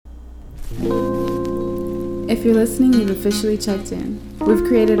If you're listening, you've officially checked in. We've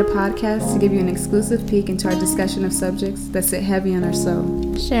created a podcast to give you an exclusive peek into our discussion of subjects that sit heavy on our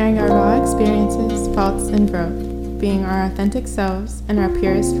soul. Sharing our raw experiences, faults, and growth, being our authentic selves in our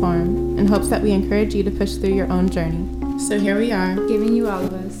purest form, in hopes that we encourage you to push through your own journey. So here we are, Giving you all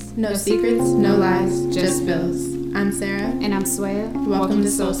of us. no secrets, no lies, just spills. I'm Sarah. And I'm Swaya. Welcome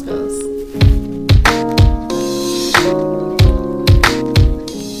to Soul Spills.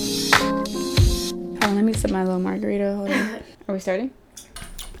 Oh, let me sip my little margarita. Hold on. Are we starting?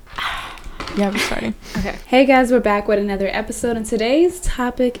 Yeah, we're starting. Okay. Hey guys, we're back with another episode, and today's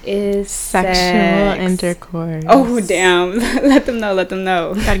topic is Sexual sex. intercourse. Oh, damn. Let them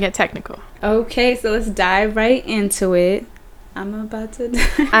know. Gotta get technical. Okay, so let's dive right into it. I'm about to...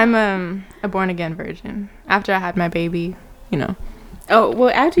 I'm a born-again virgin. After I had my baby, you know. Oh, well,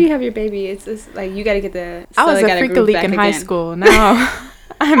 after you have your baby, it's just like you gotta get the... I was a freak-a-leak in high school. Now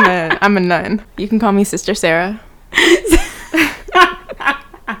I'm a nun. You can call me Sister Sarah.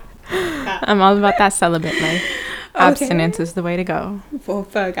 I'm all about that celibate life. Okay. Abstinence is the way to go. Well,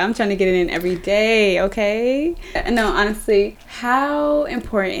 fuck, I'm trying to get it in every day, okay? No, honestly, how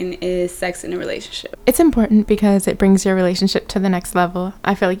important is sex in a relationship? It's important because it brings your relationship to the next level.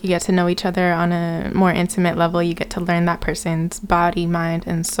 I feel like you get to know each other on a more intimate level. You get to learn that person's body, mind,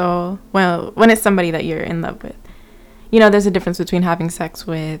 and soul. Well, when it's somebody that you're in love with. You know, there's a difference between having sex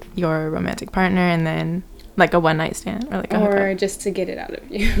with your romantic partner and then like a one-night stand or like a hookup. Just to get it out of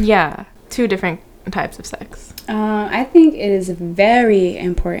you. Yeah, two different types of sex. I think it is very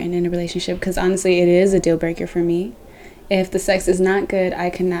important in a relationship because honestly, it is a deal breaker for me. If the sex is not good, I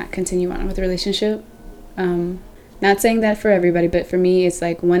cannot continue on with the relationship. Not saying that for everybody, but for me, it's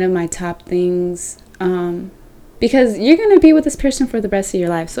like one of my top things. Because you're going to be with this person for the rest of your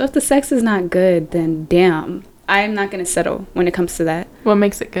life. So if the sex is not good, then damn, I'm not going to settle when it comes to that. What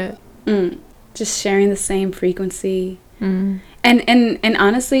makes it good? Just sharing the same frequency. And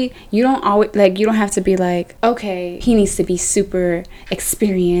honestly, you don't always you don't have to be like, okay, he needs to be super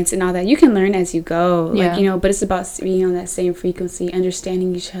experienced and all that. You can learn as you go, Yeah. but it's about being on that same frequency,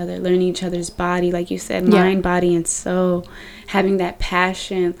 understanding each other, learning each other's body, like you said, mind, body, and soul, having that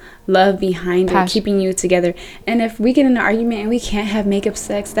passion, love behind it, keeping you together. And if we get in an argument and we can't have makeup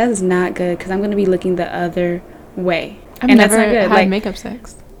sex, that is not good because I'm going to be looking the other way. I've and never that's not good. had makeup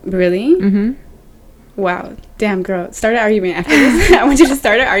sex. Really? Mm-hmm. Wow. Damn, girl. Start an argument after this. I want you to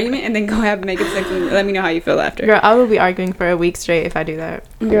start an argument and then go have makeup sex and let me know how you feel after. Girl, I will be arguing for a week straight if I do that.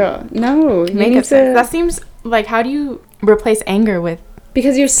 Girl, no. Makeup sex. That seems like, how do you replace anger with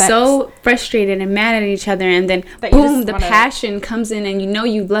because you're sex? So frustrated and mad at each other, and then boom, the passion comes in, and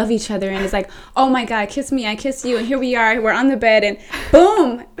you love each other, and it's like, oh my god, kiss me, I kiss you, and here we are, we're on the bed, and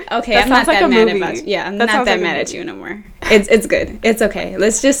boom. Okay, I'm not that mad about you. Yeah, I'm not that mad at you no more. It's good. It's okay.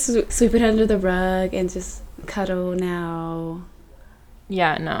 Let's just sweep it under the rug and just cuddle now.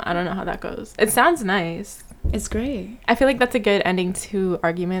 Yeah, no, I don't know how that goes. It sounds nice. It's great. I feel like that's a good ending to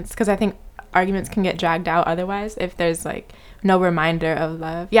arguments because I think arguments can get dragged out otherwise if there's like no reminder of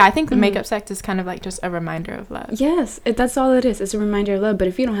love. Yeah, I think the makeup sex is kind of like just a reminder of love. Yes, that's all it is. It's a reminder of love. But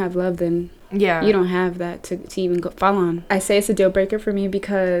if you don't have love, then you don't have that to even fall on. I say it's a deal breaker for me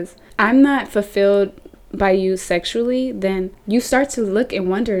because I'm not fulfilled by you sexually, then you start to look and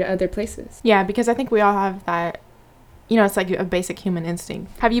wonder to other places. Yeah, because I think we all have that, you know, it's like a basic human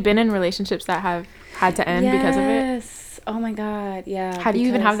instinct. Have you been in relationships that have had to end because of it? Yes. Oh my god, yeah. How do you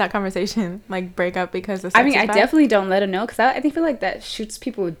even have that conversation? Like break up because of sex? I mean, I definitely don't let them know because I feel like that shoots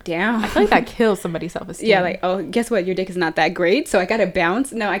people down. I feel like that kills somebody's self-esteem. Yeah, like, oh, guess what? Your dick is not that great, so I gotta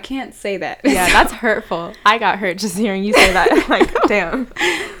bounce. No, I can't say that. Yeah, that's hurtful. I got hurt just hearing you say that. Like, damn.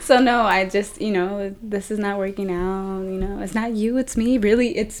 So no, I just, this is not working out. It's not you, it's me.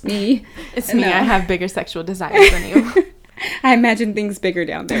 Really, it's me. It's me. I have bigger sexual desires than you. I imagine things bigger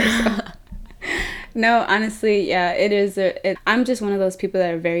down there. So. No, honestly, yeah, it is. I'm just one of those people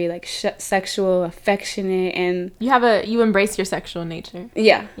that are very like sexual, affectionate, and you embrace your sexual nature.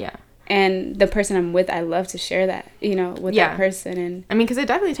 Yeah. Yeah. And the person I'm with, I love to share that, with that person. And I mean, because it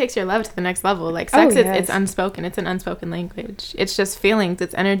definitely takes your love to the next level. Like sex, it's unspoken. It's an unspoken language. It's just feelings.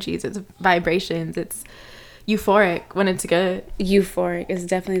 It's energies. It's vibrations. It's euphoric when it's good. Euphoric is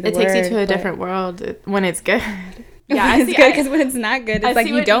definitely the word. It takes you to a different world when it's good. Yeah, it's good because when it's not good, it's like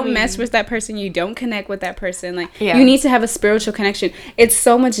you don't mess with that person, you don't connect with that person. Like you need to have a spiritual connection. It's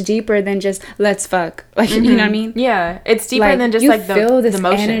so much deeper than just let's fuck. Like you know what I mean? Yeah, it's deeper than just like the you feel this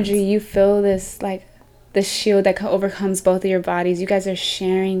emotions. Energy. You feel this like the shield that overcomes both of your bodies. You guys are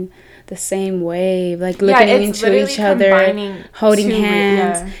sharing the same wave, like looking into each other, holding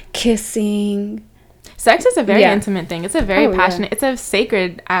hands, kissing. Sex is a very Yeah. intimate thing. It's a very Oh, yeah. passionate, it's a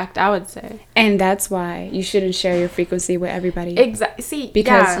sacred act, I would say. And that's why you shouldn't share your frequency with everybody. Exactly. See,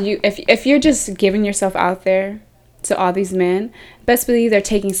 Because yeah. if you're just giving yourself out there to all these men, best believe they're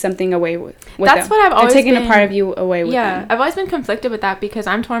taking something away with That's them. what I've always They're taking been, a part of you away with yeah, them. I've always been conflicted with that because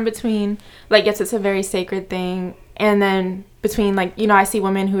I'm torn between, like, yes, it's a very sacred thing, and then between, like, you know, I see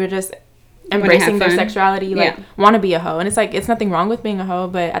women who are just embracing their fun. sexuality, like, Yeah. want to be a hoe, and it's like, it's nothing wrong with being a hoe,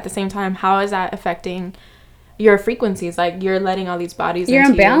 but at the same time, how is that affecting your frequencies? Like, you're letting all these bodies You're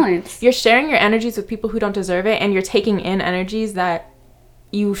into imbalanced. you're sharing your energies with people who don't deserve it, and you're taking in energies that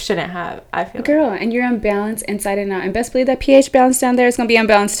you shouldn't have, I feel. Girl, and you're unbalanced inside and out. And best believe that pH balance down there is going to be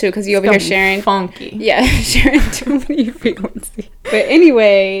unbalanced too, because you over here sharing. Funky. Yeah, sharing too many frequencies. But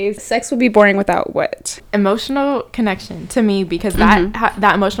anyways, sex would be boring without what? Emotional connection to me, because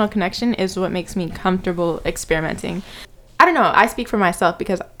that emotional connection is what makes me comfortable experimenting. I don't know, I speak for myself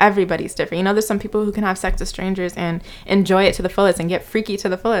because everybody's different. You know, there's some people who can have sex with strangers and enjoy it to the fullest and get freaky to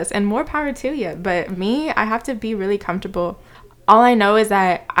the fullest, and more power to you. But me, I have to be really comfortable. All I know is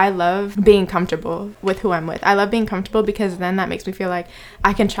that I love being comfortable with who I'm with. I love being comfortable because then that makes me feel like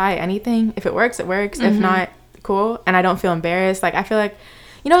I can try anything. If it works, it works. If not, cool. And I don't feel embarrassed. Like, I feel like,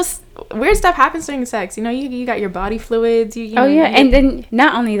 you know, weird stuff happens during sex. You know, you got your body fluids. You know, Yeah. And then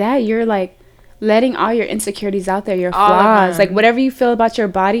not only that, you're like letting all your insecurities out there, your flaws. Like, whatever you feel about your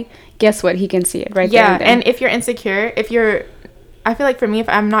body, guess what? He can see it right there. Yeah. And if you're insecure, I feel like for me, if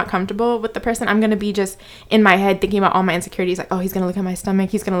I'm not comfortable with the person, I'm going to be just in my head thinking about all my insecurities. Like, oh, he's going to look at my stomach.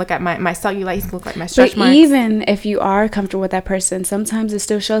 He's going to look at my cellulite. He's going to look at my stretch marks. But even if you are comfortable with that person, sometimes it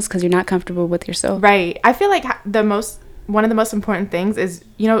still shows because you're not comfortable with yourself. Right. I feel like one of the most important things is,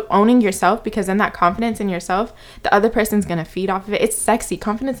 you know, owning yourself, because then that confidence in yourself, the other person's going to feed off of it. It's sexy.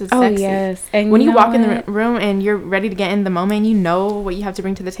 Confidence is sexy. Oh, yes. And when you walk in the room and you're ready to get in the moment, you know what you have to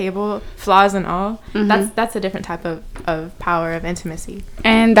bring to the table, flaws and all. That's a different type of power, of intimacy.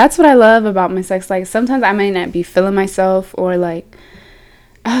 And that's what I love about my sex. Like, sometimes I might not be feeling myself, or like,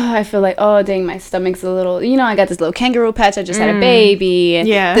 I feel like, oh, dang, my stomach's a little, you know, I got this little kangaroo patch. I just had a baby. And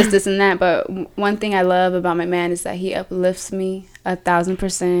this, and that. But one thing I love about my man is that he uplifts me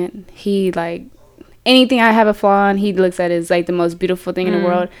 1,000%. He, like, anything I have a flaw in, he looks at it as, like, the most beautiful thing in the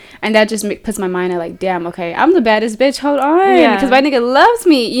world. And that just puts my mind at, like, damn, okay, I'm the baddest bitch. Hold on. Because my nigga loves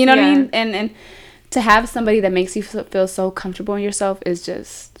me. You know what I mean? And to have somebody that makes you feel so comfortable in yourself is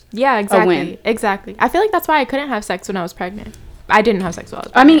just exactly. a win. Exactly. I feel like that's why I couldn't have sex when I was pregnant. I didn't have sex while I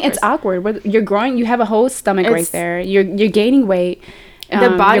was pregnant. I mean, it's first. awkward. You're growing. You have a whole stomach right there. You're gaining weight.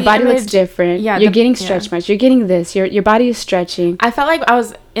 Your body looks different. You're getting stretch marks. You're getting this. Your body is stretching. I felt like I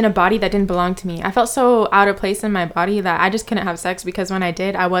was in a body that didn't belong to me. I felt so out of place in my body that I just couldn't have sex, because when I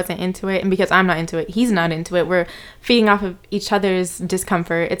did, I wasn't into it, and because I'm not into it, he's not into it. We're feeding off of each other's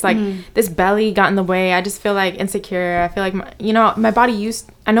discomfort. It's like this belly got in the way. I just feel like insecure. I feel like my body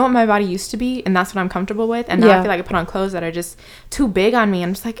I know what my body used to be, and that's what I'm comfortable with. And now I feel like I put on clothes that are just too big on me.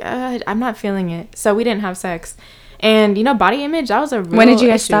 I'm just like, I'm not feeling it. So we didn't have sex. And, you know, body image, that was a real When did you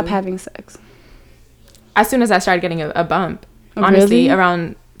guys issue. stop having sex? As soon as I started getting a bump. Oh, honestly, really?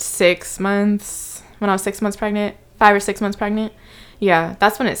 around 6 months, when I was 6 months pregnant, 5 or 6 months pregnant. Yeah,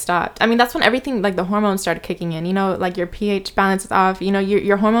 that's when it stopped. I mean, that's when everything, like, the hormones started kicking in. You know, like, your pH balance is off. You know,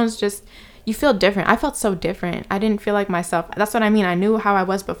 your hormones just, you feel different. I felt so different. I didn't feel like myself. That's what I mean. I knew how I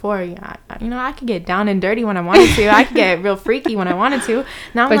was before. I could get down and dirty when I wanted to. I could get real freaky when I wanted to.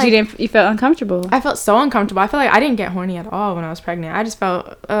 Now, but you felt uncomfortable. I felt so uncomfortable. I feel like I didn't get horny at all when I was pregnant. I just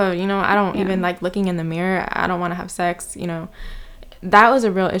felt, I don't even like looking in the mirror. I don't want to have sex. That was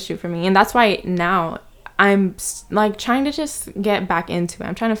a real issue for me. And that's why now I'm like trying to just get back into it.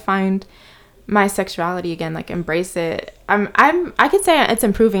 I'm trying to find my sexuality again, like embrace it. I could say it's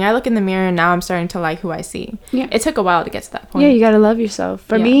improving. I look in the mirror and now I'm starting to like who I see. Yeah. It took a while to get to that point. Yeah, you gotta love yourself.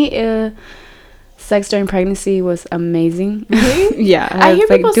 For me, sex during pregnancy was amazing. Yeah, I hear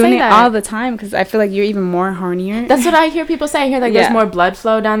people doing say it that all the time, because I feel like you're even more hornier. That's what I hear people say. I hear like there's more blood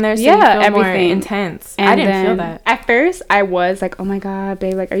flow down there, so you feel everything more intense. And I didn't feel that. At first, I was like, oh my god,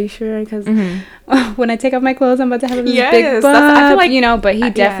 babe, like, are you sure? Because when I take off my clothes, I'm about to have this big bump. I feel like, but he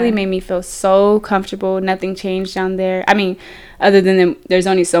definitely made me feel so comfortable. Nothing changed down there. I mean, other than there's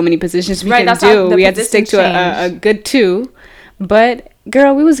only so many positions we can do. We had to stick to a good 2. But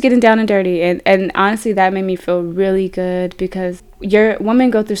girl, we was getting down and dirty, and honestly, that made me feel really good, because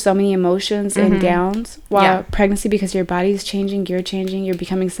women go through so many emotions and downs while pregnancy, because your body's changing, you're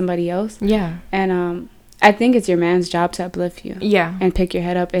becoming somebody else. Yeah. And I think it's your man's job to uplift you. Yeah. And pick your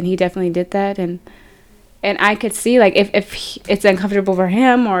head up, and he definitely did that. And And I could see, like, if it's uncomfortable for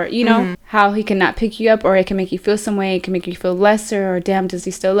him, or, you know, how he cannot pick you up, or it can make you feel some way, it can make you feel lesser, or damn, does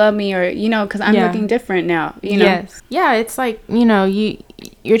he still love me, or, you know, because I'm looking different now, you know? Yes. Yeah, it's like, you know,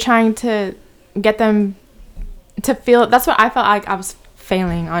 you're trying to get them to feel. That's what I felt like I was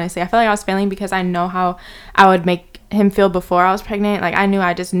failing, honestly. I felt like I was failing because I know how I would make him feel before I was pregnant. Like,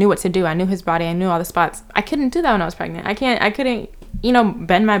 I just knew what to do. I knew his body. I knew all the spots. I couldn't do that when I was pregnant. I couldn't, you know,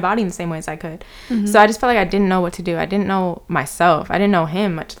 bend my body in the same way as I could. So I just felt like I didn't know what to do. I didn't know myself. I didn't know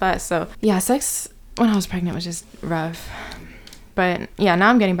him, much less. So yeah, sex when I was pregnant was just rough. But yeah, now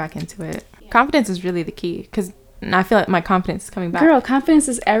I'm getting back into it. Confidence is really the key, because I feel like my confidence is coming back. Girl, confidence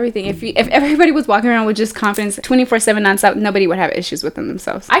is everything. If everybody was walking around with just confidence 24/7 nonstop, nobody would have issues with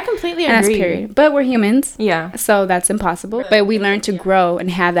themselves. I completely agree. And that's period. But we're humans. Yeah. So that's impossible. But we learn to grow and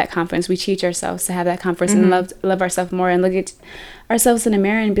have that confidence. We teach ourselves to have that confidence and love ourselves more, and look at ourselves in the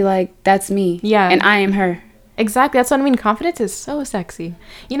mirror and be like, that's me. Yeah. And I am her. Exactly. That's what I mean. Confidence is so sexy.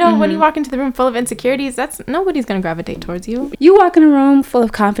 You know, when you walk into the room full of insecurities, nobody's going to gravitate towards you. You walk in a room full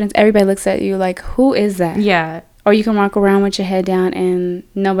of confidence, everybody looks at you like, who is that? Yeah. Or you can walk around with your head down and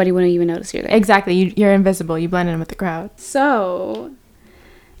nobody will even notice you're there. Exactly. You're invisible. You blend in with the crowd. So,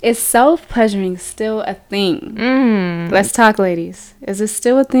 is self-pleasuring still a thing? Let's talk, ladies. Is it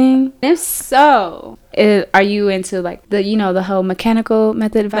still a thing? If so, are you into, like, the whole mechanical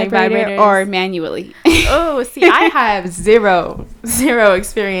method vibrator, or manually? Oh, see, I have zero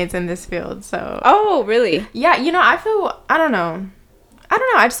experience in this field. So. Oh, really? Yeah, you know, I don't know.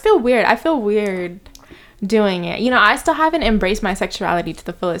 I just feel weird. I feel weird doing it. You know, I still haven't embraced my sexuality to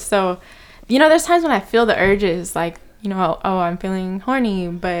the fullest. So, you know, there's times when I feel the urges, like, you know, oh, I'm feeling horny,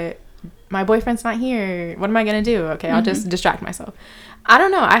 but my boyfriend's not here. What am I going to do? Okay, I'll just distract myself. I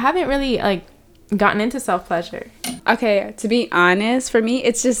don't know. I haven't really, like, gotten into self-pleasure. Okay, to be honest, for me,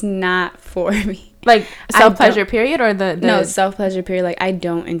 it's just not for me. Like, self-pleasure period, or the... No, self-pleasure period. Like, I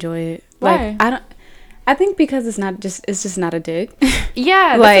don't enjoy it. Why? Like, I think because it's just not a dig.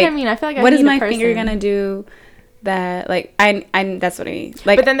 Yeah, that's like, what I mean. I feel like what is my finger gonna do that, like, I that's what I mean.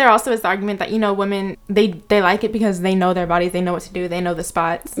 Like, but then there also is the argument that, you know, women, they like it because they know their bodies, they know what to do, they know the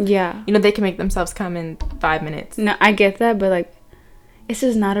spots. Yeah. You know, they can make themselves come in 5 minutes. No, I get that, but, like, it's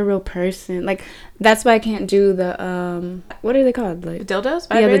just not a real person. Like, that's why I can't do the what are they called? Like, dildos?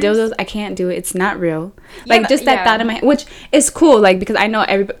 Yeah, the dildos. I can't do it. It's not real. Yeah, like, just that thought in my head, which is cool. Like, because I know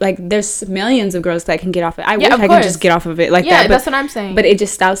there's millions of girls that can get off it. I wish I could just get off of it like that. Yeah, but that's what I'm saying. But it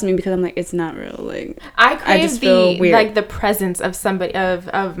just stops me because I'm like, it's not real. Like, I crave just feel weird. Like, the presence of somebody,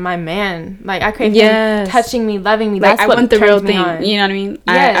 of my man. Like, I crave him touching me, loving me. Like, that's what I want the real thing. On. You know what I mean?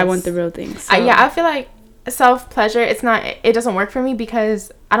 Yes. I want the real thing. So. I feel like self-pleasure, it doesn't work for me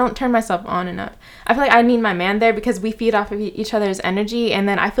because I don't turn myself on enough. I feel like I need my man there because we feed off of each other's energy, and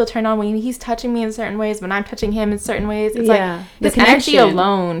then I feel turned on when he's touching me in certain ways, when I'm touching him in certain ways. It's like this energy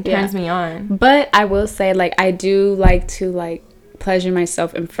alone turns me on. But I will say, like, I do like to, like, pleasure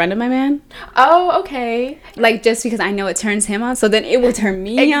myself in front of my man. Oh, okay. Like, just because I know it turns him on, so then it will turn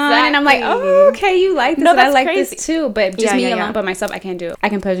me on, and I'm like, oh, okay, you like this, I like crazy. This too. But just me alone by myself, I can't do it. I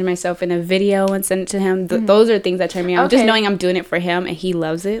can pleasure myself in a video and send it to him. Those are things that turn me on. Just knowing I'm doing it for him and he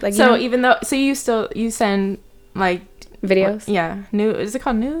loves it. Like, so even though, so you send, like, videos? Yeah. Is it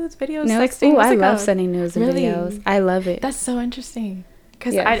called nudes? Videos? Nudes? Sexting? Ooh, I love sending nudes and videos. I love it. That's so interesting.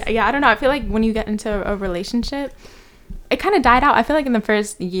 Because I don't know. I feel like when you get into a relationship, it kind of died out. I feel like in the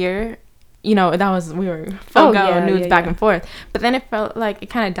first year, you know, we were full go nudes back and forth. But then it felt like it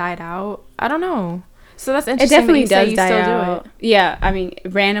kind of died out. I don't know. So that's interesting. It definitely does die still out. Do it. Yeah, I mean,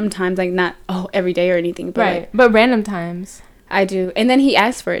 random times, like, not every day or anything, but right. But random times, I do. And then he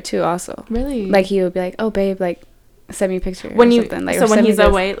asks for it too, also. Really? Like, he would be like, "Oh, babe, like, send me a picture." When or you something. Like, so when he's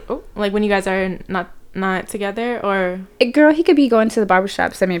away, like when you guys are not together, or girl, he could be going to the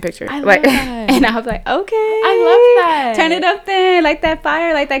barbershop, send me a picture. I love like that. And I'll be like, okay, I love that. Turn it up then, like that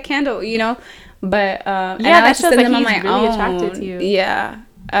fire, like that candle, you know. But and I that shows send like them he's on my really own. attracted to you. Yeah.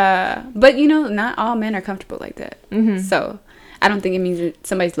 But you know, not all men are comfortable like that. So I don't think it means that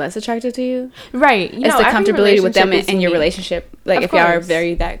somebody's less attractive to you. Right. It's the comfortability with them in your relationship. Like, if y'all are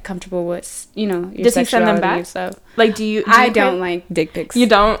very that comfortable with, you know, your Does he send them back? So like, do you I don't like dick pics. You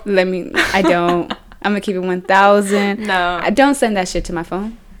don't? I don't. I'm gonna keep it 1,000. No. I don't send that shit to my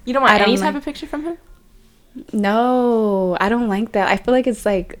phone. You don't want any type of picture from him? No, I don't like that. I feel like it's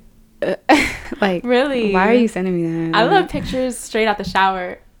like like, really? Why are you sending me that? I love pictures straight out the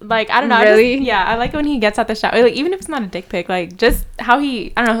shower. Like, I don't know. Really? I like when he gets out the shower. Like, even if it's not a dick pic, like, just how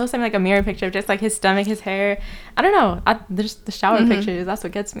I don't know, he'll send me, like, a mirror picture of just, like, his stomach, his hair. I don't know. There's the shower pictures. That's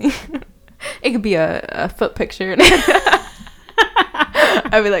what gets me. It could be a foot picture.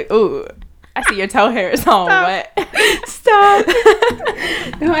 I'd be like, ooh, I see your toe hair is all wet. Stop.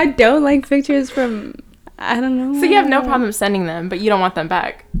 No, I don't like pictures from, I don't know. So you have no problem sending them, but you don't want them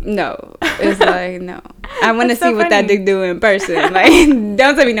back. No, it's like, no. I want to see so what that funny. dick do in person. Like,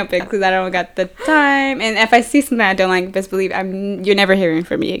 don't send me no pics because I don't got the time. And if I see something I don't like, best believe you're never hearing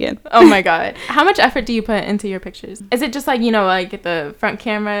from me again. Oh my god. How much effort do you put into your pictures? Is it just like, you know, like at the front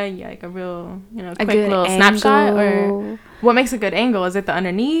camera, like a real, you know, quick little snapshot? Or what makes a good angle? Is it the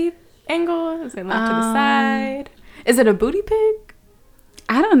underneath angle? Is it left to the side? Is it a booty pic?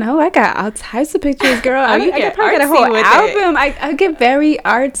 I don't know. I got all types of pictures, girl. Oh, you I get probably got a artsy whole with album. I get very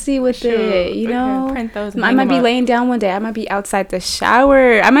artsy with it, you we know. can print those and I hang might them be up. laying down one day. I might be outside the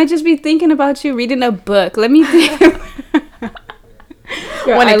shower. I might just be thinking about you, reading a book. Let me think. Girl,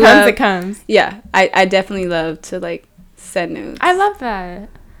 When it comes, it comes. Yeah, I definitely love to like send nudes. I love that.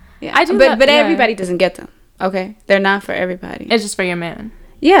 Yeah, I do but love- but yeah. everybody doesn't get them. Okay, they're not for everybody. It's just for your man.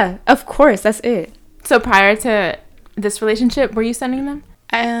 Yeah, of course, that's it. So prior to this relationship, were you sending them?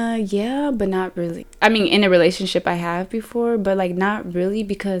 Yeah, but not really. I mean, in a relationship I have before, but like not really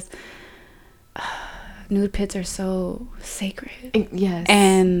because nude pics are so sacred. Yes.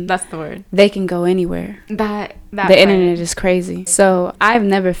 And that's the word. They can go anywhere. That the internet is crazy. So I've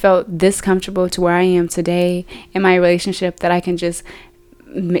never felt this comfortable to where I am today in my relationship that I can just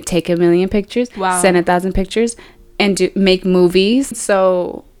take 1 million pictures, send 1,000 pictures, and make movies.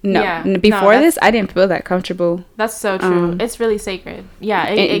 So no, before this, I didn't feel that comfortable. That's so true. It's really sacred. Yeah,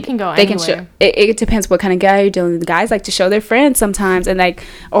 it can go anywhere. Can show. It depends what kind of guy you're dealing with. Guys like to show their friends sometimes, and like,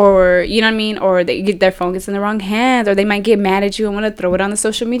 or you know what I mean, or their phone gets in the wrong hands, or they might get mad at you and want to throw it on the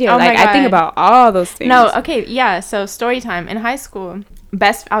social media. Oh like I think about all those things. No, okay, yeah. So story time in high school.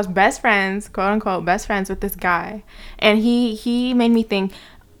 I was best friends, quote unquote, best friends with this guy, and he made me think,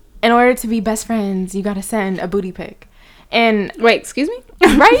 in order to be best friends, you gotta send a booty pic. And wait, excuse me?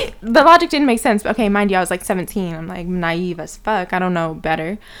 Right? The logic didn't make sense. Okay, mind you, I was like 17. I'm like naive as fuck. I don't know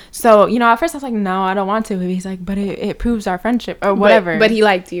better. So, you know, at first I was like, no, I don't want to. He's like, but it proves our friendship or whatever. But he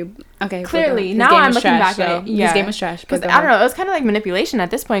liked you. Okay. Clearly. Now I'm looking back at it. Yeah. His game was trash. Because I don't know. It was kind of like manipulation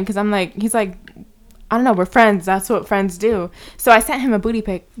at this point because I'm like, he's like, I don't know. We're friends. That's what friends do. So I sent him a booty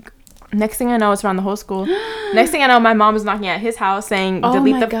pic. Next thing I know, it's around the whole school. Next thing I know, my mom was knocking at his house saying,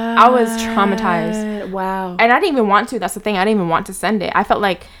 delete the... God. I was traumatized. Wow. And I didn't even want to. That's the thing. I didn't even want to send it. I felt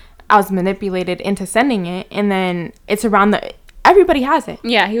like I was manipulated into sending it. And then it's around the... Everybody has it.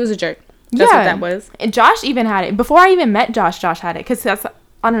 Yeah, he was a jerk. That's what that was. And Josh even had it. Before I even met Josh had it. Because that's...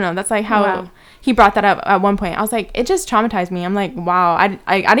 I don't know. That's like how... He brought that up at one point. I was like, it just traumatized me. I'm like, wow,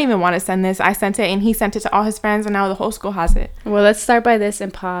 I didn't even want to send this. I sent it and he sent it to all his friends and now the whole school has it. Well, let's start by this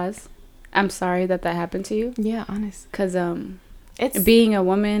and pause. I'm sorry that happened to you. Yeah, honest. Because it's being a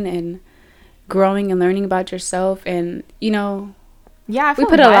woman and growing and learning about yourself and, you know, yeah, we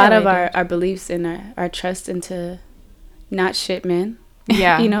put a lot of our beliefs and our trust into not shit men.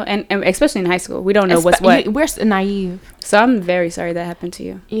 Yeah. You know, and especially in high school. We don't know what's what. We're naive. So I'm very sorry that happened to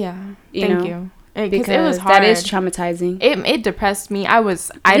you. Yeah. Thank you. Because it was hard. That is traumatizing. It depressed me. I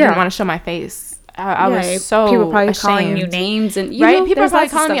didn't want to show my face. I was so people probably ashamed. calling you names and people are probably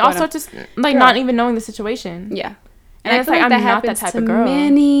calling me all sorts of like not even knowing the situation. Yeah. And it's like I'm not that type of girl.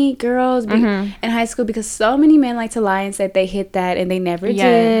 Many girls in high school because so many men like to lie and say they hit that and they never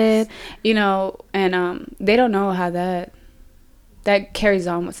did. You know, and they don't know how that carries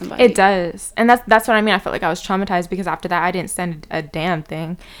on with somebody. It does. And that's what I mean. I felt like I was traumatized because after that I didn't send a damn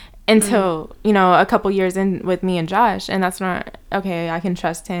thing until, you know, a couple years in with me and Josh. And that's not, okay, I can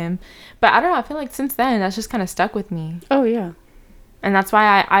trust him. But I don't know. I feel like since then, that's just kind of stuck with me. Oh, yeah. And that's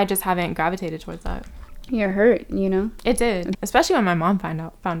why I just haven't gravitated towards that. You're hurt, you know? It did. Especially when my mom found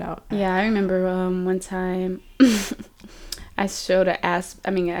out. Yeah, I remember one time I sent an ass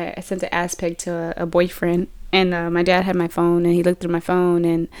pic to a boyfriend. And my dad had my phone, and he looked through my phone,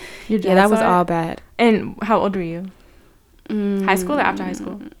 and that was all bad. And how old were you? High school or after high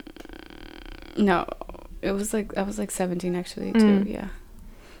school? No, I was like 17 actually too. Yeah,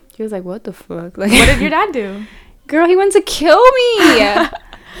 he was like, "What the fuck?" Like, what did your dad do? Girl, he wanted to kill me.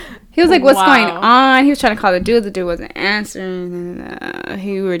 He was like, "What's going on?" He was trying to call the dude. The dude wasn't answering. And,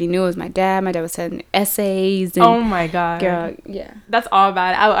 he already knew it was my dad. My dad was sending essays. And, oh my god, girl, yeah, that's all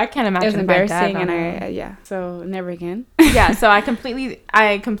bad. I can't imagine. It was embarrassing, and so never again. Yeah, so I completely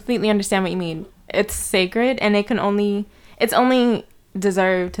understand what you mean. It's sacred, and it's only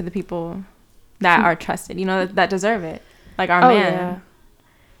deserved to the people that are trusted. You know, that deserve it, like our man. Yeah.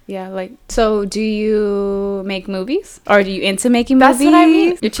 Yeah, like, so do you make movies? Or are you into making movies? That's what I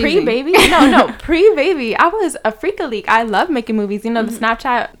mean. Pre-baby? No, pre-baby. I was a freak-a-leak. I love making movies. You know, the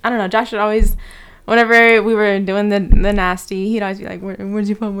Snapchat, I don't know, Josh would always whenever we were doing the nasty, he'd always be like, where's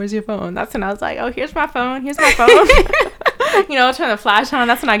your phone? Where's your phone? That's when I was like, oh, here's my phone. Here's my phone. You know, turn the flash on.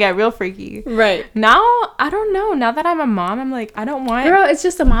 That's when I get real freaky. Right. Now, I don't know. Now that I'm a mom, I'm like, I don't want... Girl, it's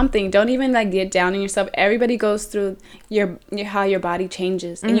just a mom thing. Don't even, like, get down on yourself. Everybody goes through how your body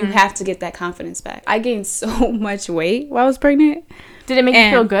changes. And you have to get that confidence back. I gained so much weight while I was pregnant. Did it make you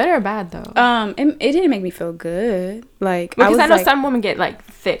feel good or bad, though? It didn't make me feel good. Like, because I know some women get, like,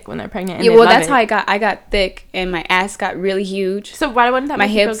 thick when they're pregnant. And yeah, well, that's how I got thick, and my ass got really huge. So why wouldn't that my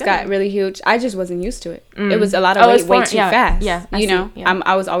make you feel hips good? got really huge. I just wasn't used to it. It was a lot of weight way too fast. Yeah, you know,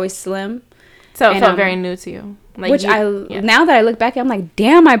 I was always slim. So it felt very new to you. Like now that I look back, I'm like,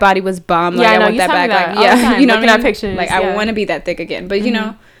 damn, my body was bomb. Like, I want that back. That like, you know, looking at pictures. Like, I want to be that thick again, but you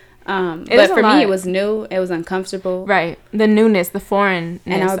know. But for me, it was new. It was uncomfortable. Right. The newness, the foreignness.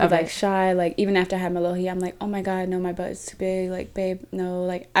 And I would be like shy. Like, even after I had my little I'm like, oh my God, no, my butt is too big. Like, babe, no.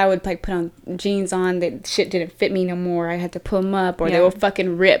 Like, I would like put on jeans on that shit didn't fit me no more. I had to pull them up, or they would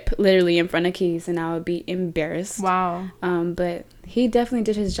fucking rip literally in front of Keys, and I would be embarrassed. Wow. But he definitely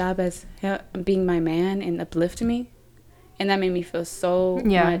did his job as being my man and uplifting me. And that made me feel so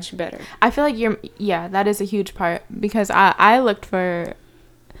much better. I feel like that is a huge part, because I looked for,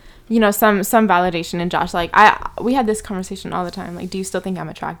 you know, some validation in Josh. Like, we had this conversation all the time. Like, do you still think I'm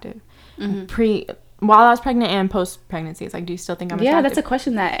attractive? While I was pregnant and post-pregnancy, it's like, do you still think I'm attractive? Yeah, that's a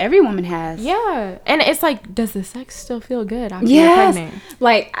question that every woman has. Yeah. And it's like, does the sex still feel good after you're pregnant?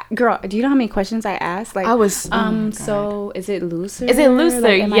 Like, girl, do you know how many questions I asked? Like, I was, so is it looser? Is it looser?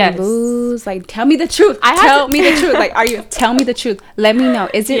 Like, am yes. I loose? Like, tell me the truth. Tell me the truth. Like, tell me the truth. Let me know.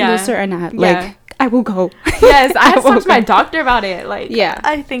 Is it looser or not? Like, I will go. Yes, I have to talk to my doctor about it. Like,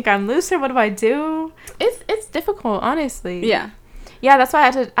 I think I'm looser. What do I do? It's difficult, honestly. Yeah, that's why I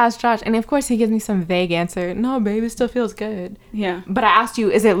had to ask Josh. And of course, he gives me some vague answer. No, babe, it still feels good. Yeah. But I asked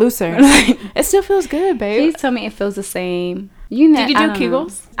you, is it looser? It still feels good, babe. Please tell me it feels the same. You know, did you do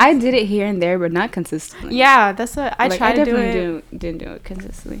Kegels? I did it here and there, but not consistently. Yeah, that's what I tried to do. Didn't do it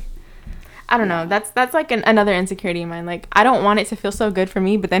consistently. I don't know. That's like another insecurity of mine. Like, I don't want it to feel so good for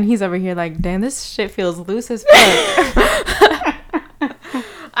me, but then he's over here like, damn, this shit feels loose as fuck.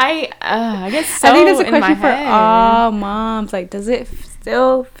 I guess so. I think that's a question for all moms. Like, does it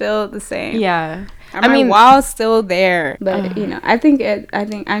still feel the same? Yeah. I mean, while still there, but you know, I think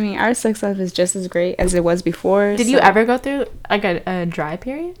our sex life is just as great as it was before. Did you ever go through like a dry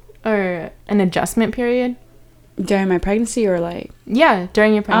period or an adjustment period during my pregnancy, or like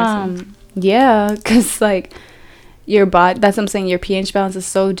during your pregnancy? Yeah, because like your body, that's what I'm saying, your pH balance is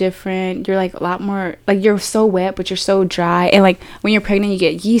so different. You're like a lot more, like, you're so wet but you're so dry, and like when you're pregnant you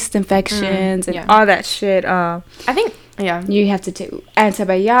get yeast infections and all that shit. I think you have to take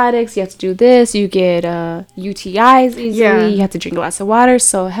antibiotics, you have to do this, you get UTIs easily, you have to drink lots of water.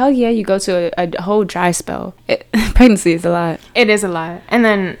 So hell yeah, you go to a whole dry spell. Pregnancy is a lot. It is a lot. And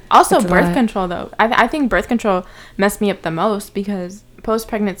then also birth control though. I think birth control messed me up the most, because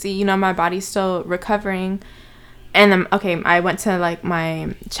post-pregnancy, you know, my body's still recovering. And then, I went to like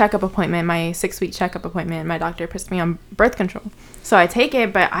my checkup appointment, my 6-week checkup appointment. My doctor puts me on birth control, so I take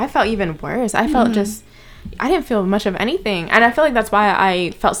it, but I felt even worse. I felt I didn't feel much of anything, and I feel like that's why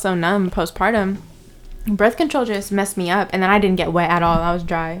I felt so numb postpartum. Birth control just messed me up, and then I didn't get wet at all. I was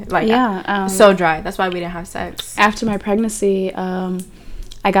dry, like so dry. That's why we didn't have sex. After my pregnancy,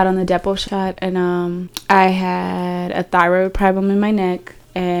 I got on the Depo shot, and I had a thyroid problem in my neck,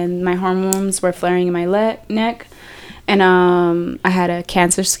 and my hormones were flaring in my neck, and I had a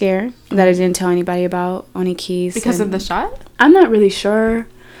cancer scare that I didn't tell anybody about, only Keys. Because of the shot? I'm not really sure.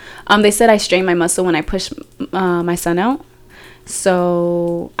 They said I strained my muscle when I pushed my son out,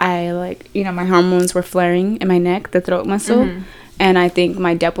 so I, like, you know, my hormones were flaring in my neck, the throat muscle, and I think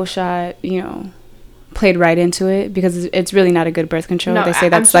my Depo shot, you know, played right into it, because it's really not a good birth control. They say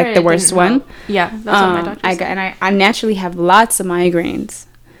that's like the worst one. Yeah, that's what my doctor said. And I naturally have lots of migraines.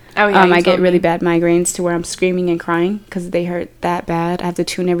 Oh yeah, I get really bad migraines to where I'm screaming and crying because they hurt that bad. I have to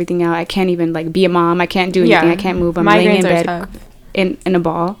tune everything out. I can't even like be a mom. I can't do anything. I can't move. I'm laying in bed in a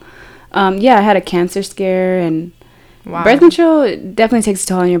ball. I had a cancer scare, and birth control definitely takes a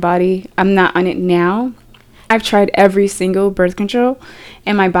toll on your body. I'm not on it now. I've tried every single birth control,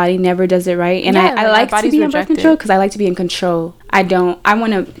 and my body never does it right. And I like to be on birth control because I like to be in control. I want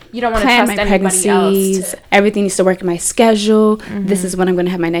to. You don't want to plan my pregnancies. Everything needs to work in my schedule. This is when I'm going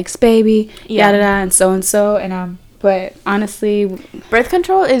to have my next baby. Yada yada, and so. And but honestly, birth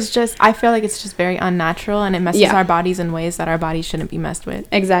control is just, I feel like it's just very unnatural, and it messes our bodies in ways that our bodies shouldn't be messed with.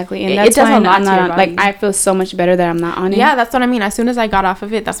 Exactly, and it does a lot to your body. Like, I feel so much better that I'm not on it. Yeah, that's what I mean. As soon as I got off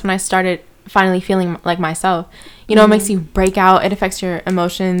of it, that's when I started finally feeling like myself. You know, it makes you break out. It affects your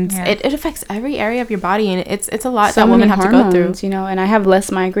emotions. Yeah. It affects every area of your body, and it's a lot So that women many have to go through. hormones, you know, and I have less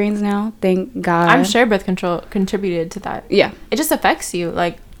migraines now, thank God. I'm sure birth control contributed to that. Yeah. It just affects you,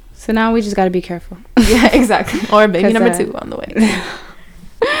 like. So now we just got to be careful. Yeah, exactly. Or baby number 2 on the way.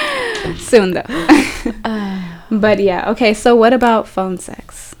 Soon though. But yeah, okay, so what about phone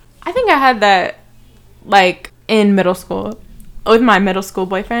sex? I think I had that like in middle school with my middle school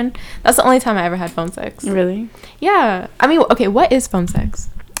boyfriend. That's the only time I ever had phone sex. Really? Yeah. I mean, okay, what is phone sex?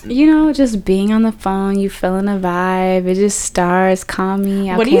 You know, just being on the phone, you feeling a vibe, it just starts, call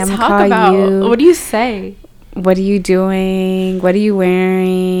me, What do you talk about? you. What do you say? What are you doing? What are you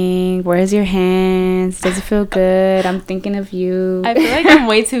wearing? Where's your hands? Does it feel good? I'm thinking of you. I feel like I'm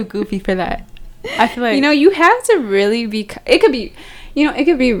way too goofy for that. I feel like, you know, you have to really be, it could be, you know, it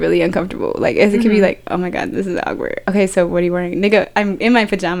could be really uncomfortable. Like, it could be like, oh my God, this is awkward. Okay, so what are you wearing? Nigga, I'm in my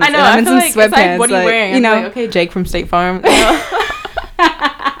pajamas. I know, and I'm in some like, sweatpants. It's like, what are you wearing? You know, like, okay, Jake from State Farm. You know?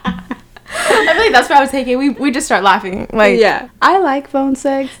 I feel like that's where I would take it. We just start laughing. Like, yeah. I like phone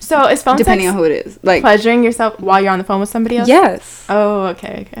sex. So is phone depending sex on who it is. Like, pleasuring yourself while you're on the phone with somebody else? yes. Oh,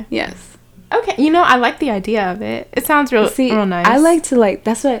 okay. Yes. Okay, you know, I like the idea of it. It sounds real nice. I like to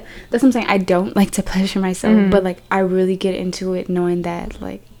that's what I'm saying. I don't like to pleasure myself, but like I really get into it knowing that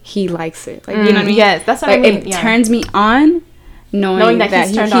like he likes it. Like, you know what I mean? Yes, that's what like, I mean. It turns me on knowing that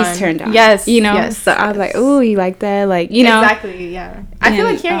he's turned on. Yes. You know? Yes, so I was like, oh, you like that? Like, you know. Exactly, yeah. I feel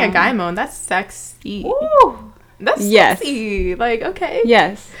like hearing a guy moan, that's sexy. Ooh. That's yes. sexy. Like, okay.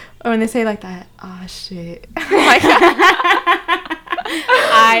 Yes. Or when they say like that, oh shit.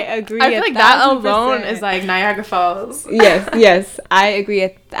 I agree. I feel like that alone is like Niagara Falls. Yes. I agree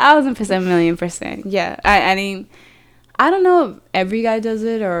 1,000%, $1,000,000%. Yeah. I mean, I don't know if every guy does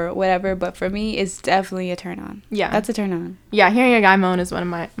it or whatever, but for me, it's definitely a turn on. Yeah. That's a turn on. Yeah, hearing a guy moan is one of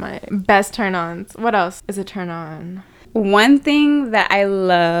my best turn ons. What else is a turn on? One thing that I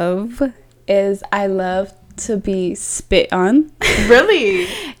love is I love to be spit on. Really?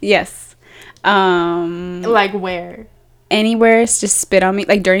 Yes. Like where? Anywhere, just spit on me.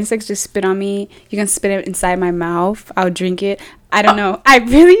 Like during sex, just spit on me. You can spit it inside my mouth. I'll drink it. I don't know. I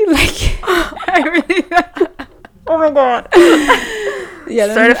really like it. I really like it. Oh my God.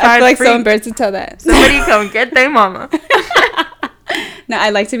 Yeah, certified I feel like freak. so embarrassed to tell that. Somebody come get their mama. No, I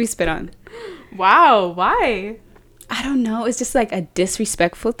like to be spit on. Wow, why? I don't know. It's just like a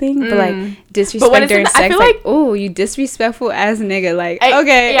disrespectful thing, but like disrespect But when it's during I sex, feel like, oh, you disrespectful ass nigga. Like,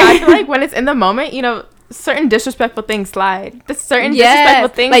 okay. Yeah, I feel like when it's in the moment, you know, certain disrespectful things slide. The certain disrespectful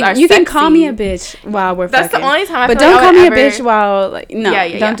things like are you sexy. can call me a bitch while we're That's fucking. the only time I but feel don't like call me a ever... bitch while like no.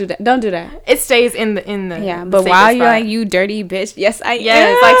 Don't do that. Don't do that. It stays in the yeah. the But while safest you're spot. like you dirty bitch, yes I yes,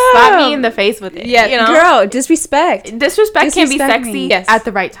 am. like slap me in the face with it. Yeah, you know? girl, disrespect. Disrespect can be Disrespect sexy me. Yes. at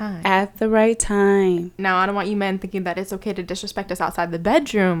the right time. At the right time. Now, I don't want you men thinking that it's okay to disrespect us outside the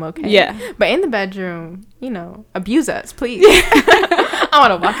bedroom, okay? Yeah. But in the bedroom, you know, abuse us, please. I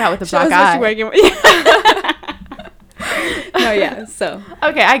want to walk out with a black eye. No, yeah. So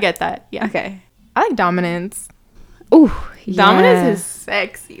Okay, I get that. Yeah. okay. I like dominance. Ooh, Dominance is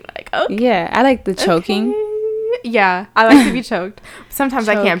sexy. Like, okay. Yeah, I like the choking. Okay. Yeah, I like to be choked. Sometimes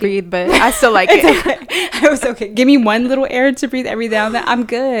I can't Choking. breathe, but I still like it. I was okay. Give me one little air to breathe every now and then. I'm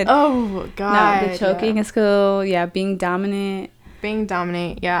good. Oh God. No, the choking is cool. Yeah, being dominant. Being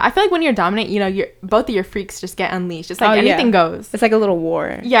dominant. Yeah, I feel like when you're dominant, you know, both of your freaks just get unleashed. It's like anything goes. It's like a little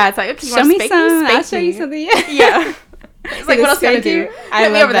war. Yeah, it's like okay, you show want me to spank some. me? I'll Spank show me. you something. Yeah. Yeah. It's like, what else can I do? I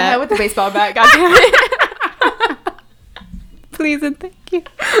Hit me love over the that. head with the baseball bat. God damn it. Please and thank you.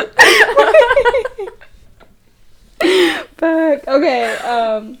 Fuck. Okay.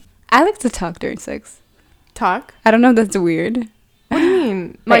 I like to talk during sex. Talk? I don't know if that's weird. What do you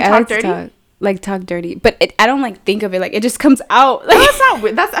mean? Like I talk like to dirty? talk dirty, but I don't like think of it like it just comes out. No, Like that's not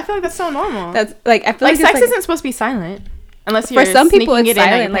weird. I feel like that's so normal. that's like I feel like like, sex it's isn't supposed to be silent. Unless you're for some people sneaking it's it in at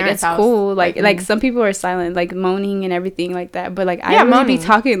your silent, like parents' it's house. cool. Like some people are silent, like moaning and everything like that. But like I Yeah, really moaning. be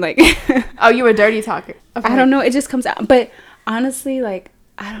talking like Oh, you were a dirty talker. Okay. I don't know. It just comes out. But honestly, like,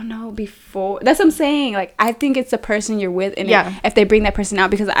 I don't know. Before that's what I'm saying. Like, I think it's the person you're with, and Yeah. if they bring that person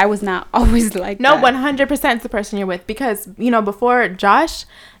out, because I was not always like No, that. 100% it's the person you're with. Because, you know, before Josh,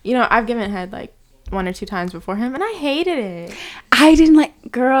 you know, I've given head like 1 or 2 times before him, and I hated it. I didn't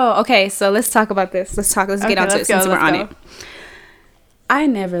like, girl. Okay, so let's talk about this. Let's get onto it since we're on it. I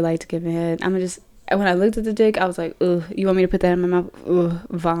never liked giving head. When I looked at the dick, I was like, ugh, you want me to put that in my mouth? Ugh,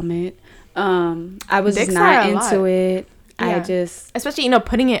 vomit. I was Dicks just not are a into lot. it. Yeah. I just Especially, you know,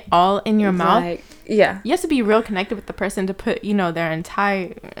 putting it all in your mouth. like, yeah. You have to be real connected with the person to put, you know, their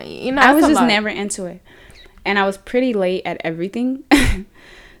entire, you know, I was that's a just lot. never into it, and I was pretty late at everything.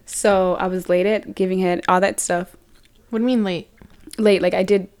 So I was late at giving head, all that stuff. What do you mean late? Late, like I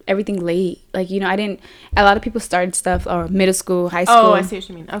did everything late. Like, you know, I didn't, a lot of people started stuff or middle school, high school. Oh, I see what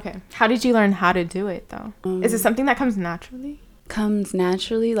you mean. Okay. How did you learn how to do it though? Is it something that comes naturally? Comes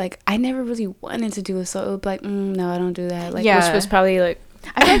naturally. Like, I never really wanted to do it, so it would be like, no, I don't do that. Like, Yeah. which was probably like,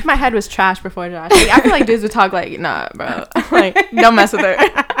 I feel like my head was trash before Josh. Like, I feel like dudes would talk like, nah, bro. Like, don't mess with her.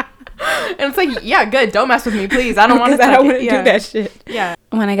 And it's like, yeah, good. Don't mess with me, please. I don't want to. I don't want to do that shit. Yeah.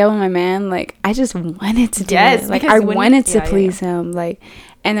 When I got with my man, like, I just wanted to do Yes, it. Like, because I when wanted you- to please him. Like,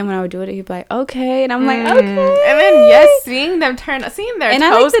 and then when I would do it, he'd be like, okay. And I'm like, okay. And then, yes, seeing their and toes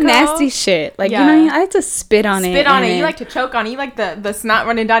I like the curl. nasty shit. Like, Yeah. you know what I mean? I like to spit on it. Spit on it. You like to choke on it. You like the snot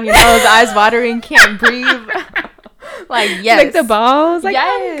running down your nose, eyes watering, can't breathe. Like, yes. Like the balls. Like,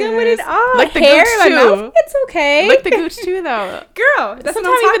 I'm good with it Yes. all. Like the hair, gooch, my too. mouth, it's okay. Lick the gooch too, though. Girl, that's Sometimes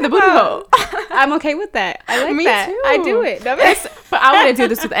what I'm even the talking booty about. hole. I'm okay with that. I like Me that. too. I do it. Yes, but I wouldn't do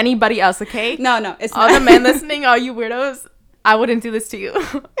this with anybody else, okay? No, it's All not. the men listening, all you weirdos, I wouldn't do this to you,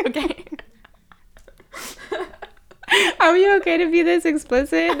 okay? Are we okay to be this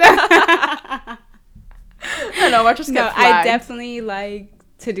explicit? I know, we're just No, get I flagged. definitely like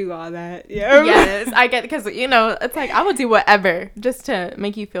to do all that. Yeah. Yes, I get, because, you know, it's like, I would do whatever just to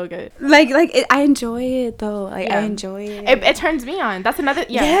make you feel good. I enjoy it though. Like, Yeah. I enjoy it. It turns me on. That's another,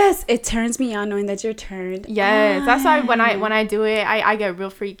 yeah. Yes, it turns me on knowing that you're turned. Yes, that's why when on. I do it, I get real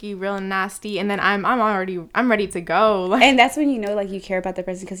freaky, real nasty, and then I'm ready to go. Like, And that's when you know, like, you care about the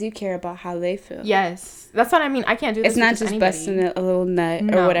person because you care about how they feel. yes, that's what I mean. I can't do this. It's not with just anybody. busting a little nut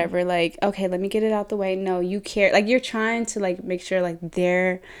No. or whatever. Like, okay, let me get it out the way. No, you care. Like, you're trying to, like, make sure, like,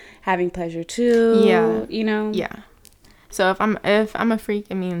 they're having pleasure too. Yeah. You know? Yeah. So if I'm a freak,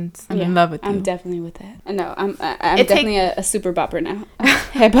 it means I'm in love with you. I'm definitely with that. No, I'm It definitely a super bopper now.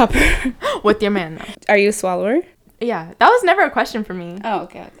 Head bopper. with your man though. Are you a swallower? Yeah, that was never a question for me. Oh,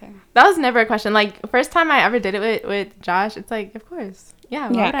 okay. That was never a question. Like, first time I ever did it with Josh, it's like, of course. Yeah.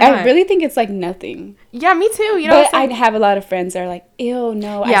 Why Yeah, would I not? really think it's like nothing. Yeah, me too. You know. But I have a lot of friends that are like, ew,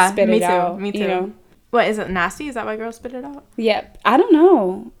 no, Yeah, I spit me it too, out. me You too. know? What is it? Nasty? Is that why girls spit it out? Yeah, I don't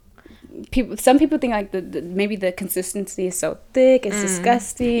know. Some people think like the maybe the consistency is so thick, it's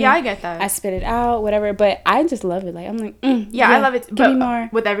disgusting. Yeah, I get that. I spit it out, whatever. But I just love it. Like, I'm like, yeah, I love it. Give But me more.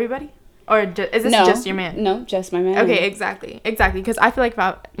 with everybody, or is this No, just your man? No, just my man. Okay, exactly. Because I feel like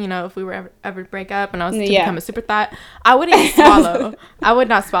if we were ever break up and I was to Yeah. become a super thought, I wouldn't swallow. I would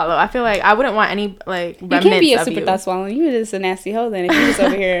not swallow. I feel like I wouldn't want any like You remnants can't be a of super you. thought swallowing. You just a nasty hoe then if you're just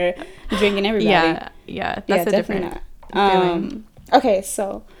over here drinking everybody. Yeah, that's a definitely different not. feeling. Okay,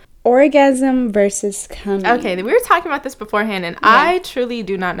 so orgasm versus coming. Okay, we were talking about this beforehand, and I truly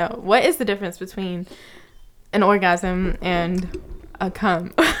do not know what is the difference between an orgasm and a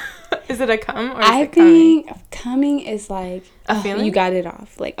cum. Is it a cum or is I it coming? think coming is like A feeling? you got it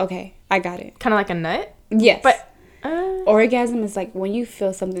off. Like, okay, I got it. Kind of like a nut, Yes. but Orgasm is like when you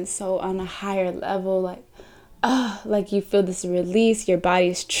feel something so on a higher level, like you feel this release, your body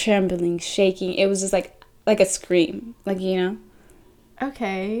is trembling, shaking. It was just like a scream, like, you know.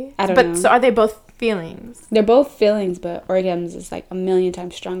 okay. I don't but know. so are they both feelings? They're both feelings, but orgasms is like a million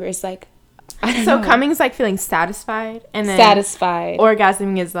times stronger. It's like, I don't So know. coming's like feeling satisfied, and then Satisfied.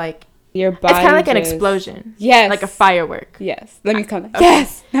 orgasming is like Your body. it's kind of like an just- explosion. Yes. Like a firework. Yes. Let me come.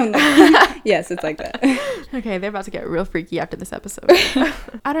 Yes. No. Yes, it's like that. Okay, they're about to get real freaky after this episode.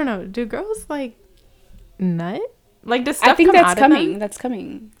 I don't know. Do girls like nut? Like, does stuff I think come that's out of coming. them? That's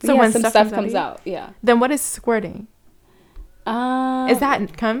coming. So Yeah, when some stuff stuff comes comes out out, yeah. Then what is squirting? Is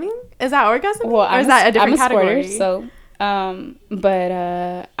that coming? Is that orgasm? Well, or is that a different I'm a category? squirter, so but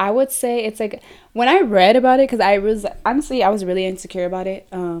I would say it's like when I read about it, because I was really insecure about it,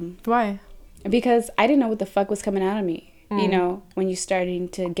 Why? because I didn't know what the fuck was coming out of me. You know, when you starting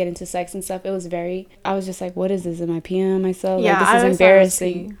to get into sex and stuff, I was just like, what is this? Am I peeing on myself? Yeah, like, I this is always thought it was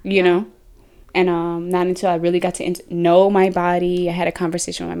embarrassing, pee. you know? And not until I really got to know my body, I had a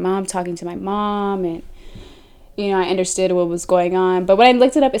conversation with my mom, talking to my mom, and, you know, I understood what was going on. But when I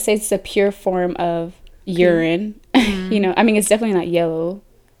looked it up, it says it's a pure form of urine. You know, I mean, it's definitely not yellow.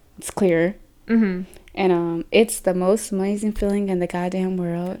 It's clear. Mm-hmm. And it's the most amazing feeling in the goddamn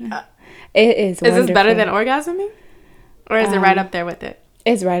world. It is Is this better wonderful. than orgasming? Or is it right up there with it?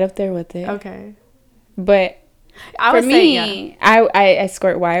 It's right up there with it. Okay. But I for would say, yeah. me, I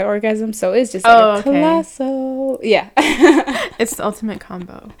squirt wire orgasm, so it's just like a okay. colossal, yeah, It's the ultimate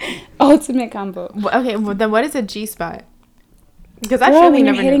combo. ultimate combo. Okay, well, then what is a G spot? Because I Girl, truly when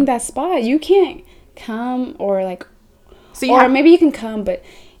you're never hitting knew. that spot, you can't come or like, So you or have, maybe you can come, but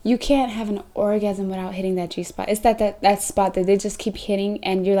you can't have an orgasm without hitting that G spot. It's that spot that they just keep hitting,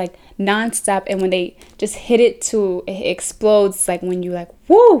 and you're like nonstop. And when they just hit it to it explodes, like when you like,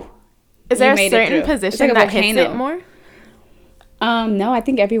 woo. Is there a certain position like that hits it more? No, I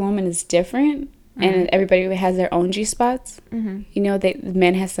think every woman is different, and everybody has their own G spots. You know, the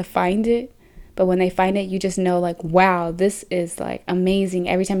man has to find it, but when they find it, you just know like, wow, this is like amazing.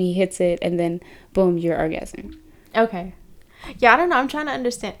 Every time he hits it, and then boom, you're orgasming. Okay. Yeah, I don't know. I'm trying to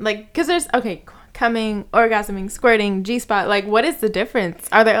understand, like, because there's coming, orgasming, squirting, G spot. Like, what is the difference?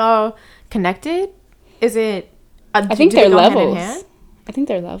 Are they all connected? Is it? I think they're levels. I think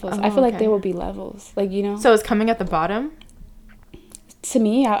they're levels. Oh, I feel like there will be levels. Like, you know. So it's coming at the bottom. To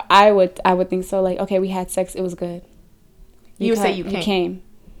me, I would think so. Like, okay, we had sex, it was good. You say you came,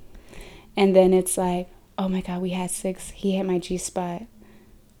 and then it's like, oh my God, we had sex. He hit my G spot.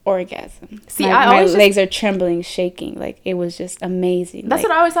 Orgasm. See, my legs are trembling, shaking. Like, it was just amazing. That's like,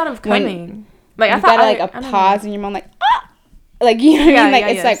 what I always thought of coming. Like, I you thought got like a pause in your mouth, like, ah! Like, you know what I mean? Like,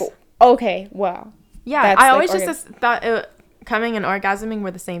 it's like, okay, wow. Yeah, I always just thought coming and orgasming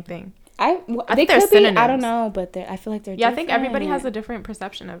were the same thing. I think they're synonyms. I don't know, but I feel like they're different. I think everybody has a different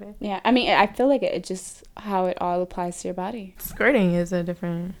perception of it. Yeah, I mean, I feel like it just how it all applies to your body. Squirting is a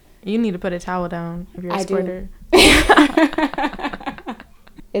different. You need to put a towel down if you're a squirter.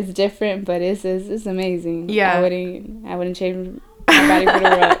 It's different, but it's amazing. Yeah, I wouldn't change my body for the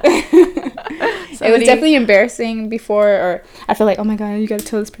world. It was definitely embarrassing before, or I feel like, oh my God, you gotta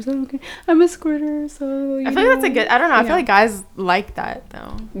tell this person, okay, I'm a squirter, so I feel like that's a good. I don't know. I feel like guys like that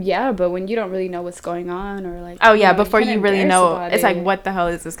though. Yeah, but when you don't really know what's going on, or like, oh yeah, before you really know, it's like, what the hell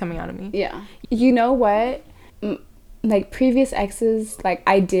is this coming out of me? Yeah, you know what? Like previous exes, like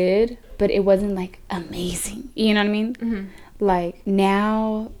I did, but it wasn't like amazing. You know what I mean? Mm-hmm. Like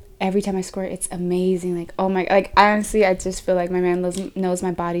now, every time I squirt, it's amazing. Like, oh my, like honestly, I just feel like my man knows my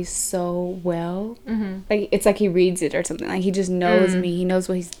body so well. Mm-hmm. Like it's like he reads it or something. Like he just knows me. He knows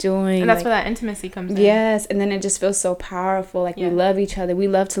what he's doing. And that's like, where that intimacy comes in. Yes, and then it just feels so powerful. Like we love each other. We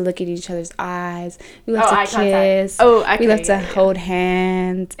love to look at each other's eyes. We love to kiss. We love to hold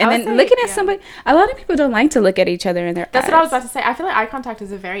hands. And then looking at somebody. A lot of people don't like to look at each other in their eyes. That's what I was about to say. I feel like eye contact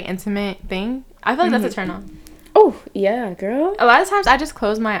is a very intimate thing. I feel like that's a turn on. Oh, yeah, girl. A lot of times I just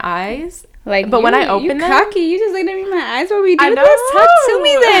close my eyes. Like, but when I open them, cocky. You just looked at me in my eyes. What we do this? Talk to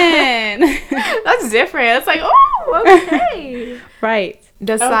me then. That's different. It's like, oh, okay. Right.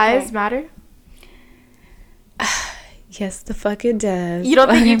 Does size matter? Yes, the fuck it does. You don't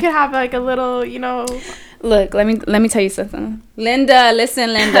think you could have like a little, you know? Look, let me tell you something. Linda,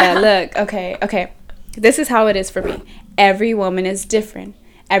 listen, Linda. Look, okay. This is how it is for me. Every woman is different.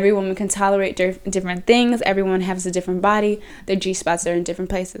 Every woman can tolerate different things. Everyone has a different body. Their G-spots are in different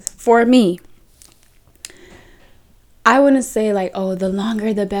places. For me, I wouldn't say like, oh, the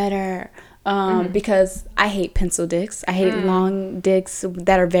longer the better. Because I hate pencil dicks. I hate long dicks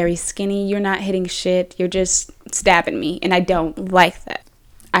that are very skinny. You're not hitting shit. You're just stabbing me. And I don't like that.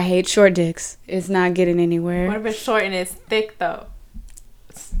 I hate short dicks. It's not getting anywhere. What if it's short and it's thick, though?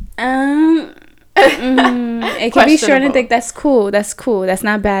 It can be short and thick. That's cool. That's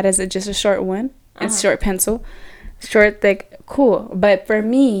not bad as just a short one. It's short pencil. Short, thick, cool. But for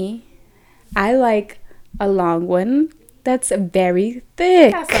me, I like a long one that's very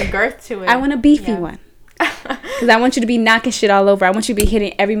thick. It has some girth to it. I want a beefy one. Because I want you to be knocking shit all over. I want you to be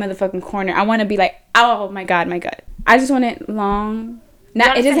hitting every motherfucking corner. I want to be like, oh my God. I just want it long. It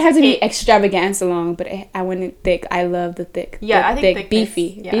doesn't have to be extravaganza long, but I want it thick. I love the thick. Yeah, I think thick,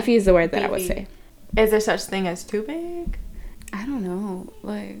 beefy. Yeah. Beefy is the word that I would say. Is there such thing as too big? I don't know.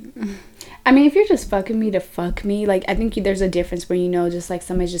 Like, I mean, if you're just fucking me to fuck me, like, I think there's a difference where, you know, just like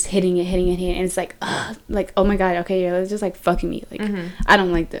somebody's just hitting it, and it's like, oh my God, okay, yeah, it's just like fucking me. Like, I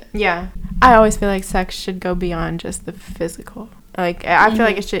don't like that. Yeah. I always feel like sex should go beyond just the physical. Like, I feel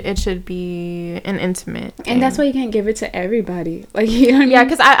like it should be an intimate thing. And that's why you can't give it to everybody. Like, you know what I mean? Yeah,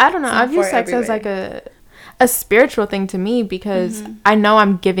 because I don't know. I view sex as like a spiritual thing to me, because I know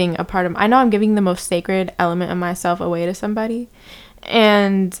I'm giving the most sacred element of myself away to somebody,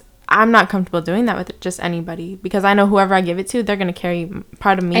 and I'm not comfortable doing that with just anybody, because I know whoever I give it to, they're gonna carry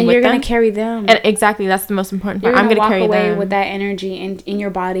part of me and with them. You're gonna carry them. And exactly, that's the most important part. I'm gonna carry them. Walk away with that energy in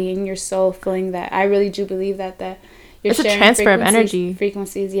your body, in your soul, feeling that. I really do believe that you're it's a transfer of energy.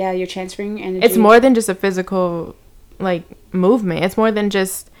 Frequencies, yeah, you're transferring energy. It's more than just a physical like movement. It's more than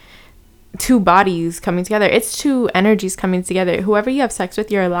just two bodies coming together. It's two energies coming together. Whoever you have sex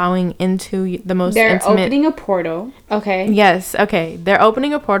with, you're allowing into the most intimate. They're opening a portal. Okay. Yes. Okay. They're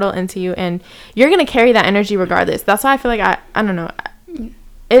opening a portal into you, and you're gonna carry that energy regardless. That's why I feel like I don't know.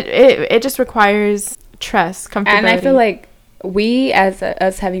 It just requires trust, comfortability. And I feel like we as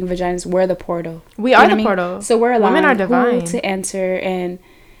us having vaginas, we're the portal. We are the portal. So we're allowing women are divine to enter, and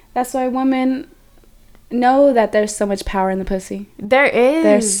that's why women know that there's so much power in the pussy.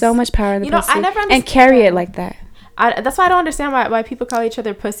 There's so much power in the pussy. I never understand. And carry it like that. That's why I don't understand why people call each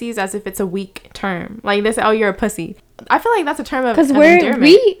other pussies as if it's a weak term. Like they say, "Oh, you're a pussy." I feel like that's a term of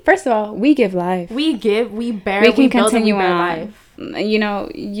endearment. First of all, we give life. We can continue on life. You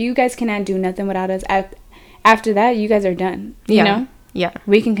know, you guys cannot do nothing without us. After that, you guys are done. You know. Yeah,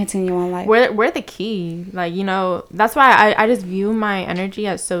 we can continue on life. We're the key. Like, you know, that's why I just view my energy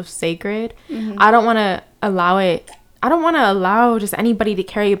as so sacred. Mm-hmm. I don't want to allow just anybody to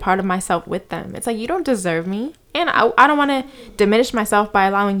carry a part of myself with them. It's like, you don't deserve me, and I don't want to diminish myself by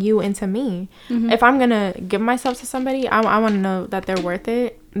allowing you into me. Mm-hmm. If I'm gonna give myself to somebody, I want to know that they're worth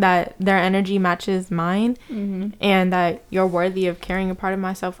it, that their energy matches mine, mm-hmm. and that you're worthy of carrying a part of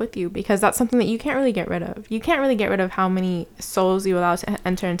myself with you, because that's something that you can't really get rid of. You can't really get rid of how many souls you allow to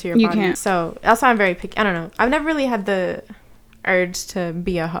enter into your body. You can't. So that's why I'm very picky. I don't know. I've never really had the urge to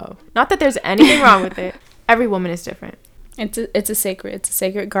be a hoe. Not that there's anything wrong with it. Every woman is different. It's a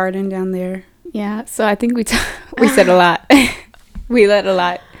sacred garden down there. Yeah. So I think we said a lot. We let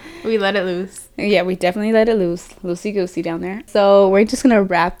it loose. Yeah, we definitely let it loose. Loosey goosey down there. So we're just gonna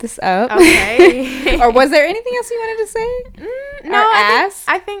wrap this up. Okay. Or was there anything else you wanted to say? No,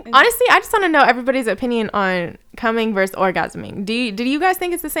 I think honestly, I just want to know everybody's opinion on coming versus orgasming. Do you guys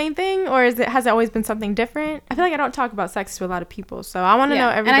think it's the same thing, or has it always been something different? I feel like I don't talk about sex to a lot of people, so I want to know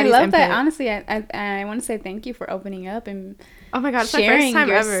everybody's input. And I love input. that. Honestly, I want to say thank you for opening up and oh my god, sharing my first time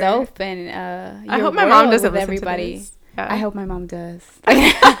yourself ever. And I hope my mom doesn't listen everybody. To this. I hope my mom does.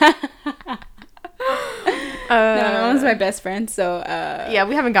 No, my mom's my best friend, so yeah,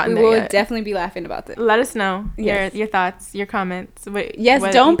 we haven't gotten there yet. We will definitely be laughing about this. Let us know your thoughts, your comments.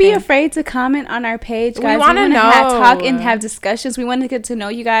 Don't be afraid to comment on our page, guys. We want to know, talk and have discussions. We want to get to know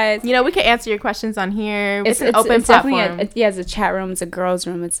you guys. You know, we can answer your questions on here. It's an open platform. It's a chat room. It's a girls'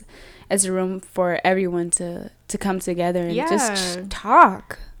 room. It's a room for everyone to come together and just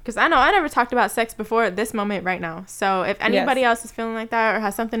talk. Because I know I never talked about sex before at this moment right now. So if anybody else is feeling like that or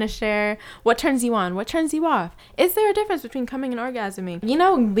has something to share, what turns you on? What turns you off? Is there a difference between coming and orgasming? You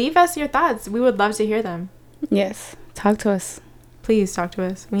know, leave us your thoughts. We would love to hear them. Yes. Talk to us. Please talk to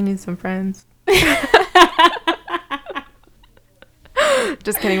us. We need some friends.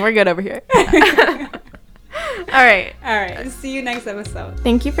 Just kidding. We're good over here. All right. See you next episode.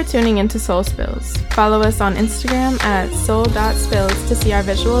 Thank you for tuning into Soul Spills. Follow us on Instagram at soul.spills to see our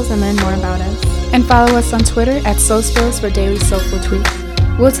visuals and learn more about us. And follow us on Twitter at Soul Spills for daily soulful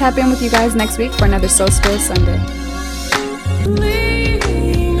tweets. We'll tap in with you guys next week for another Soul Spills Sunday.